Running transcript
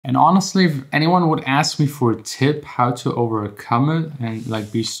And honestly, if anyone would ask me for a tip how to overcome it and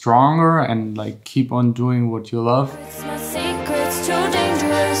like be stronger and like keep on doing what you love, It's my secret's too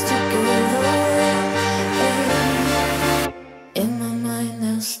dangerous to give away. In my mind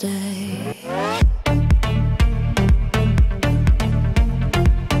they'll stay.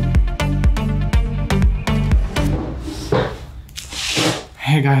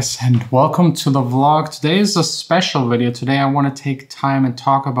 Hey guys, and welcome to the vlog. Today is a special video. Today I want to take time and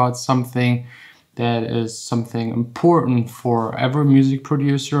talk about something that is something important for every music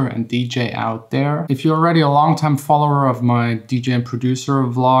producer and DJ out there. If you're already a long-time follower of my DJ and producer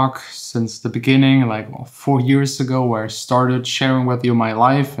vlog since the beginning, like 4 years ago, where I started sharing with you my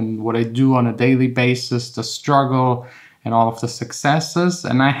life and what I do on a daily basis, the struggle and all of the successes.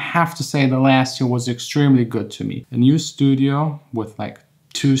 And I have to say the last year was extremely good to me. A new studio with like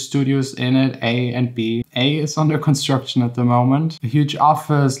 2 studios in it, A and B. A is under construction at the moment. A huge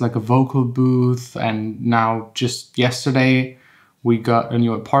office, like a vocal booth, and now just yesterday we got a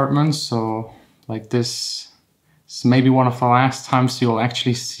new apartment. So like this is maybe one of the last times you'll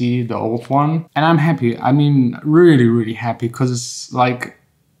actually see the old one. And I'm happy. I mean, really happy, because it's like,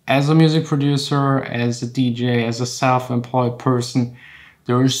 as a music producer, as a DJ, as a self-employed person,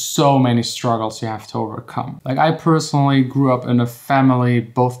 there are so many struggles you have to overcome. Like, I personally grew up in a family,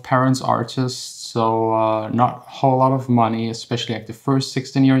 both parents artists, so not a whole lot of money, especially like the first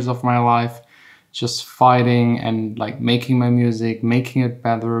 16 years of my life, just fighting and like making my music, making it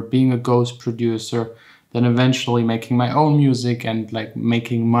better, being a ghost producer, then eventually making my own music and like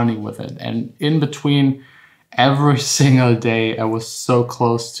making money with it. And in between, every single day I was so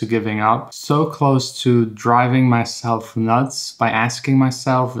close to giving up, so close to driving myself nuts by asking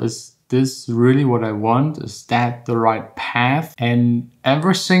myself, is this really what I want? Is that the right path? And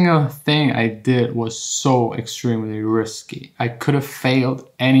every single thing I did was so extremely risky. I could have failed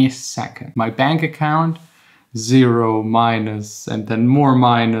any second. My bank account, zero, minus, and then more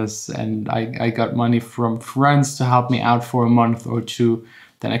minus, and I got money from friends to help me out for a month or two.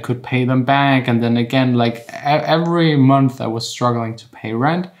 Then I could pay them back, and then again, like every month I was struggling to pay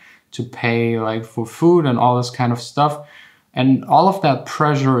rent, to pay like for food and all this kind of stuff. And all of that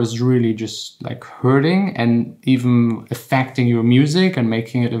pressure is really just like hurting and even affecting your music and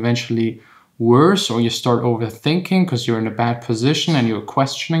making it eventually worse, or you start overthinking because you're in a bad position and you're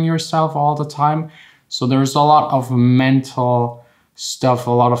questioning yourself all the time. So there's a lot of mental stuff, a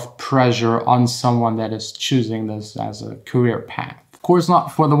lot of pressure on someone that is choosing this as a career path. Of course,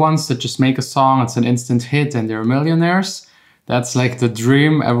 not for the ones that just make a song, it's an instant hit and they're millionaires. That's like the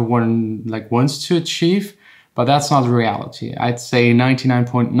dream everyone like wants to achieve, but that's not the reality. I'd say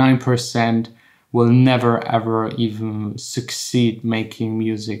 99.9% will never ever even succeed making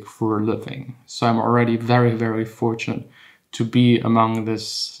music for a living. So I'm already very fortunate to be among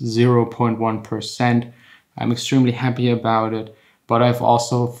this 0.1%. I'm extremely happy about it, but I've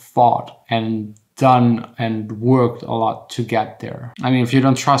also fought and done and worked a lot to get there. I mean, if you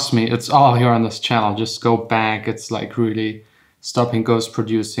don't trust me, it's all here on this channel. Just go back. It's like really stopping ghost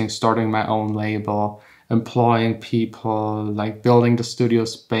producing, starting my own label, employing people, like building the studio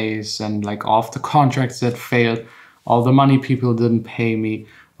space, and like all of the contracts that failed, all the money people didn't pay me,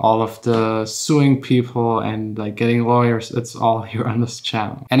 all of the suing people and like getting lawyers. It's all here on this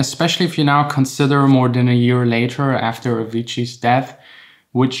channel. And especially if you now consider more than a year later after Avicii's death,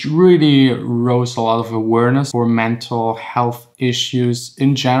 which really rose a lot of awareness for mental health issues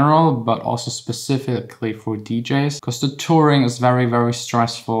in general, but also specifically for DJs, because the touring is very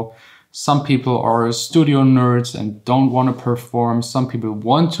stressful. Some people are studio nerds and don't want to perform. Some people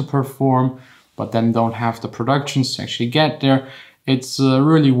want to perform, but then don't have the productions to actually get there. It's a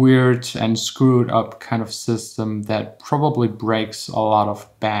really weird and screwed up kind of system that probably breaks a lot of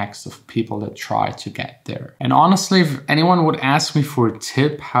backs of people that try to get there. And honestly, if anyone would ask me for a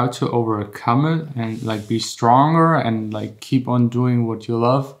tip how to overcome it and like be stronger and like keep on doing what you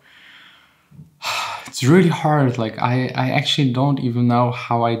love, it's really hard. Like I actually don't even know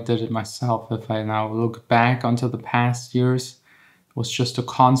how I did it myself. If I now look back onto the past years, it was just a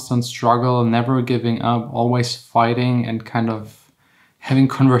constant struggle, never giving up, always fighting and kind of having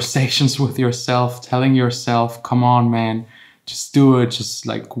conversations with yourself, telling yourself, come on, man, just do it. Just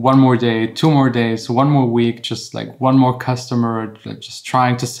like 1 more day, 2 more days, 1 more week, just like 1 more customer, just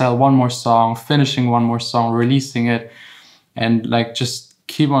trying to sell 1 more song, finishing 1 more song, releasing it, and like just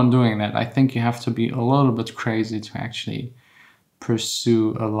keep on doing that. I think you have to be a little bit crazy to actually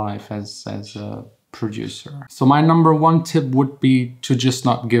pursue a life as a producer. So my number 1 tip would be to just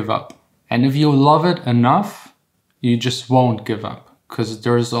not give up. And if you love it enough, you just won't give up. because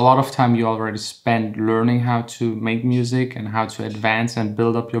there's a lot of time you already spent learning how to make music and how to advance and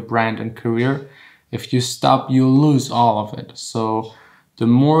build up your brand and career. If you stop, you'll lose all of it. So the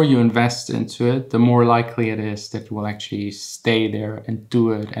more you invest into it, the more likely it is that you will actually stay there and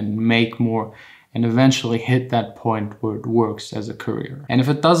do it and make more and eventually hit that point where it works as a career. And if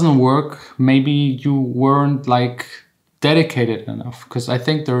it doesn't work, maybe you weren't like dedicated enough, because I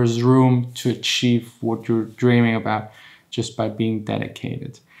think there is room to achieve what you're dreaming about just by being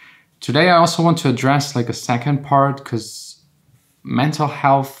dedicated. Today I also want to address like a second part, because mental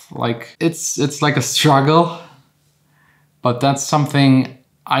health, like it's like a struggle, but that's something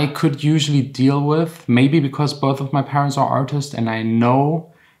I could usually deal with, maybe because both of my parents are artists and I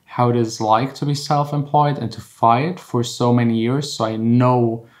know how it is like to be self-employed and to fight for so many years. So I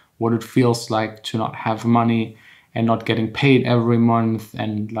know what it feels like to not have money and not getting paid every month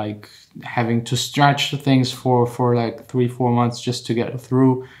and like having to stretch the things for like 3-4 months just to get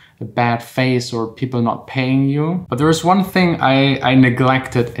through a bad phase or people not paying you. But there is one thing I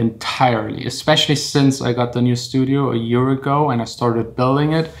neglected entirely, especially since I got the new studio a year ago and I started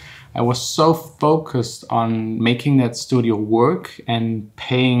building it. I was so focused on making that studio work and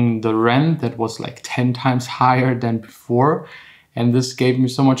paying the rent that was like 10 times higher than before. And this gave me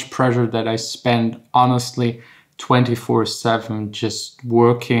so much pressure that I spent honestly 24/7 just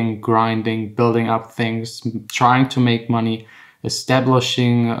working, grinding, building up things, trying to make money,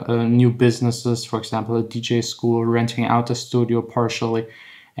 establishing new businesses, for example, a DJ school, renting out the studio partially.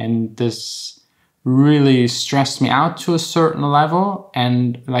 And this really stressed me out to a certain level.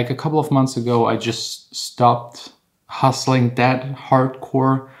 And like a couple of months ago, I just stopped hustling that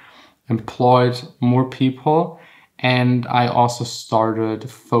hardcore, employed more people. And I also started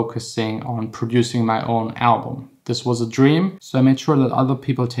focusing on producing my own album. This was a dream. So I made sure that other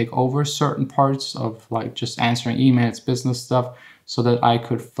people take over certain parts of like just answering emails, business stuff, so that I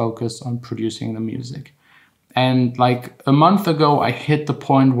could focus on producing the music. And like a month ago, I hit the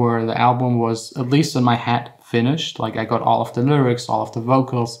point where the album was, at least in my head, finished. Like I got all of the lyrics, all of the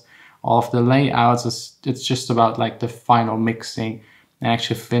vocals, all of the layouts. It's just about like the final mixing and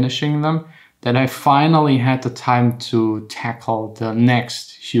actually finishing them. That I finally had the time to tackle the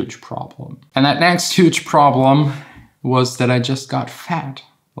next huge problem. And that next huge problem was that I just got fat.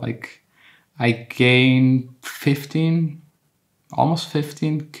 Like I gained almost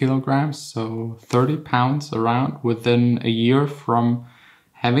 15 kilograms, so 30 pounds around within a year from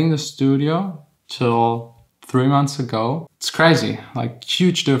having the studio till 3 months ago. It's crazy, like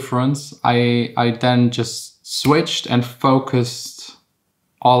huge difference. I then just switched and focused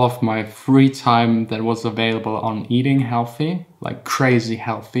all of my free time that was available on eating healthy, like crazy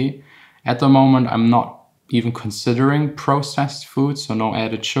healthy. At the moment, I'm not even considering processed food, so no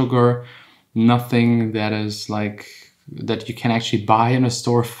added sugar, nothing that is like that you can actually buy in a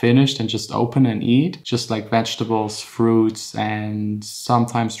store finished and just open and eat. Just like vegetables, fruits, and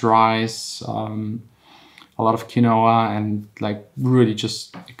sometimes rice, a lot of quinoa, and like really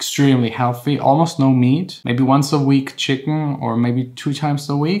just extremely healthy. Almost no meat, maybe once a week chicken or maybe 2 times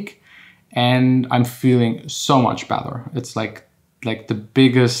a week. And I'm feeling so much better. It's like the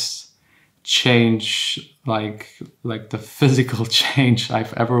biggest change, like the physical change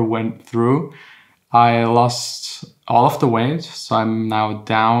I've ever went through. I lost all of the weight, so I'm now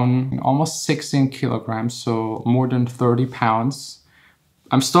down almost 16 kilograms, so more than 30 pounds.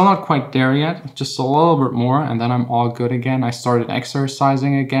 I'm still not quite there yet, just a little bit more, and then I'm all good again. I started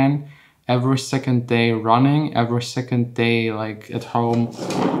exercising again, every second day running, every second day like at home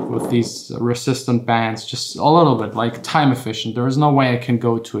with these resistant bands, just a little bit like time efficient. There is no way I can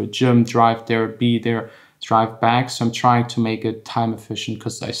go to a gym, drive there, be there, drive back. So I'm trying to make it time efficient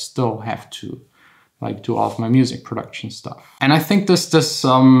because I still have to like do all of my music production stuff. And I think this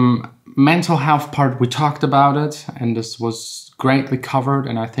mental health part, we talked about it and this was greatly covered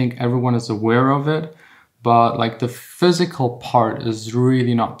and I think everyone is aware of it. But like the physical part is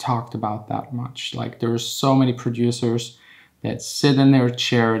really not talked about that much. Like there's so many producers that sit in their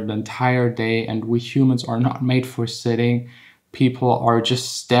chair the entire day, and we humans are not made for sitting. People are just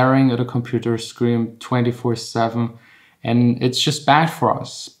staring at a computer screen 24/7, and it's just bad for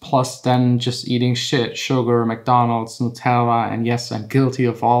us. Plus then just eating shit, sugar, McDonald's, Nutella, and yes, I'm guilty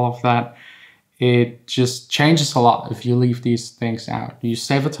of all of that. It just changes a lot if you leave these things out. You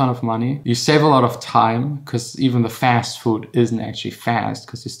save a ton of money. You save a lot of time because even the fast food isn't actually fast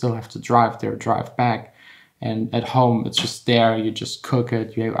because you still have to drive there, drive back. And at home, it's just there. You just cook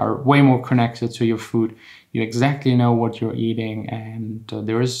it. You are way more connected to your food. You exactly know what you're eating. And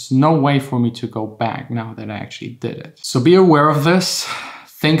there is no way for me to go back now that I actually did it. So be aware of this.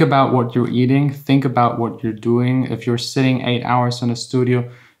 think about what you're eating, think about what you're doing. If you're sitting 8 hours in a studio,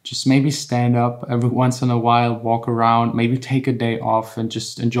 just maybe stand up every once in a while, walk around, maybe take a day off and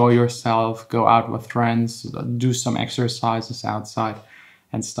just enjoy yourself, go out with friends, do some exercises outside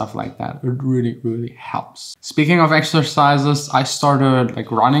and stuff like that. It really, really helps. Speaking of exercises, I started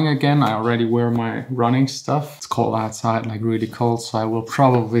like running again. I already wear my running stuff. It's cold outside, like really cold, so I will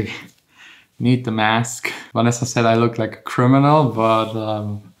probably need the mask. Vanessa said I look like a criminal,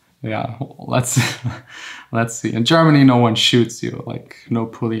 but yeah, let's see. In Germany, no one shoots you, like no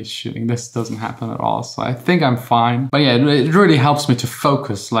police shooting. This doesn't happen at all, so I think I'm fine. But yeah, it really helps me to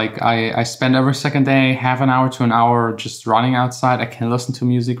focus. Like I spend every second day, half an hour to an hour just running outside. I can listen to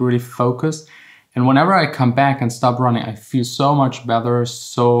music, really focus. And whenever I come back and stop running, I feel so much better,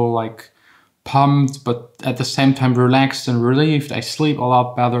 so like pumped, but at the same time relaxed and relieved. I sleep a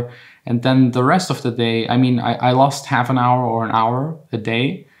lot better. And then the rest of the day, I mean, I lost half an hour or an hour a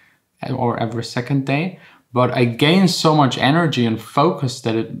day, or every second day, but I gain so much energy and focus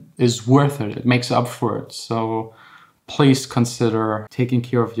that it is worth it. It makes up for it. So please consider taking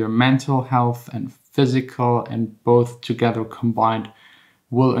care of your mental health and physical, and both together combined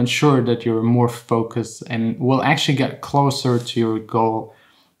will ensure that you're more focused and will actually get closer to your goal,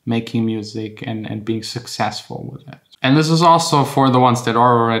 making music and being successful with it. And this is also for the ones that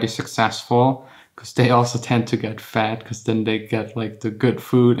are already successful, because they also tend to get fat, because then they get like the good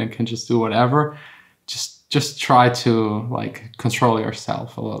food and can just do whatever. Just try to like control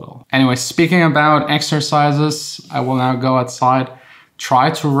yourself a little. Anyway, speaking about exercises, I will now go outside,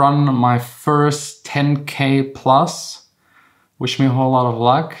 try to run my first 10K plus. Wish me a whole lot of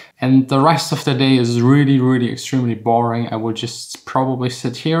luck. And the rest of the day is really, really extremely boring. I will just probably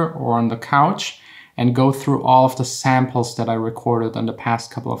sit here or on the couch and go through all of the samples that I recorded in the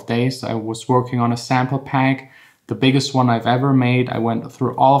past couple of days. I was working on a sample pack, the biggest one I've ever made. I went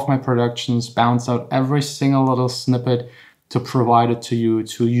through all of my productions, bounced out every single little snippet to provide it to you,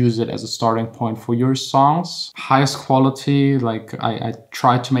 to use it as a starting point for your songs. Highest quality, like I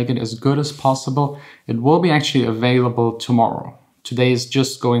tried to make it as good as possible. It will be actually available tomorrow. Today is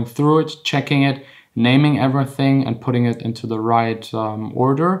just going through it, checking it, naming everything and putting it into the right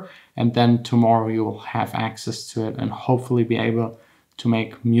order. And then tomorrow you will have access to it and hopefully be able to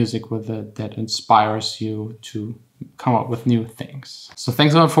make music with it that inspires you to come up with new things. So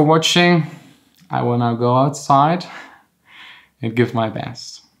thanks a lot for watching. I will now go outside and give my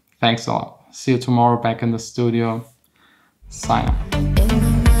best. Thanks a lot. See you tomorrow back in the studio. Sign up.